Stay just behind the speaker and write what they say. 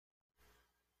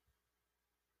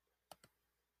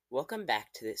Welcome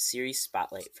back to the series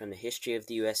Spotlight from the History of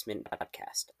the U.S. Mint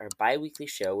podcast, our bi-weekly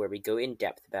show where we go in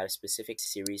depth about a specific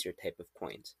series or type of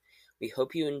coins. We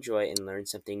hope you enjoy and learn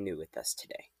something new with us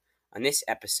today. On this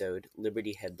episode,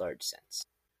 Liberty Head Large Cents.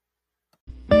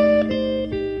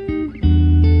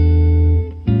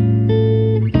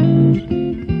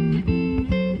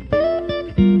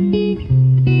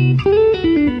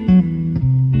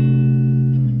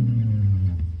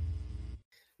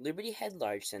 Liberty Head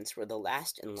large cents were the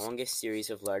last and longest series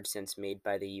of large cents made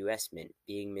by the U.S. Mint,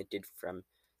 being minted from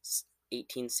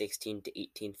 1816 to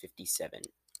 1857,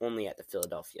 only at the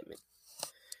Philadelphia Mint.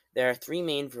 There are three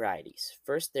main varieties.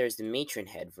 First, there is the matron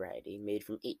head variety, made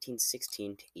from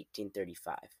 1816 to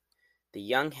 1835. The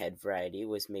young head variety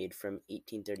was made from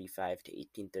 1835 to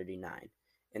 1839,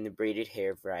 and the braided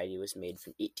hair variety was made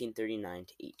from 1839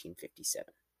 to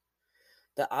 1857.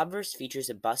 The obverse features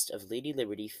a bust of Lady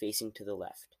Liberty facing to the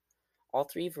left. All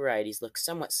three varieties look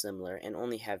somewhat similar and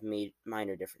only have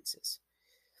minor differences.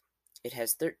 It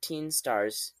has 13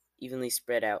 stars evenly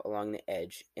spread out along the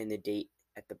edge and the date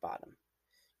at the bottom.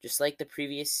 Just like the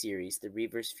previous series, the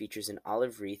reverse features an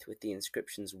olive wreath with the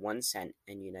inscriptions 1 cent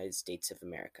and United States of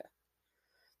America.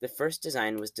 The first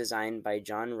design was designed by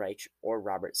John Reich or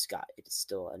Robert Scott. It is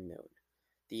still unknown.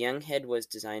 The young head was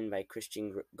designed by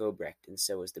Christian Gobrecht, and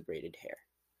so was the braided hair.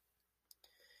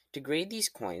 To grade these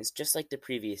coins, just like the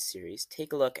previous series,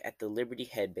 take a look at the Liberty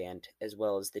headband as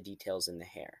well as the details in the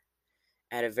hair.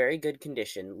 At a very good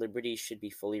condition, Liberty should be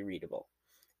fully readable.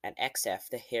 At XF,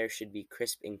 the hair should be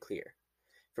crisp and clear.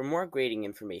 For more grading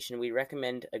information, we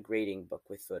recommend a grading book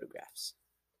with photographs.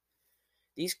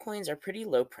 These coins are pretty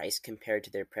low priced compared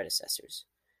to their predecessors.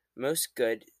 Most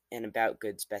good and about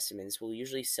good specimens will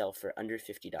usually sell for under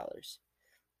 $50.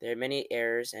 There are many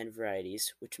errors and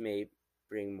varieties which may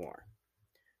bring more.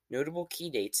 Notable key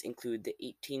dates include the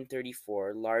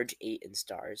 1834 large 8 in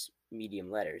stars, medium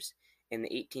letters, and the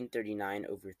 1839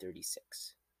 over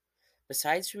 36.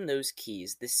 Besides from those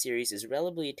keys, this series is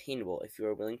relatively attainable if you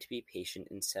are willing to be patient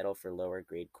and settle for lower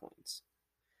grade coins.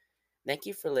 Thank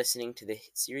you for listening to the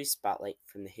series Spotlight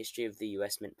from the History of the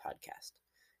U.S. Mint podcast.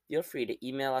 Feel free to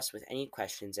email us with any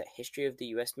questions at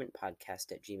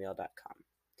historyoftheusmintpodcast@gmail.com.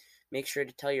 Make sure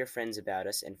to tell your friends about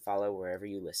us and follow wherever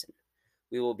you listen.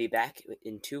 We will be back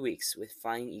in 2 weeks with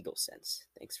Flying Eagle Cents.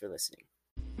 Thanks for listening.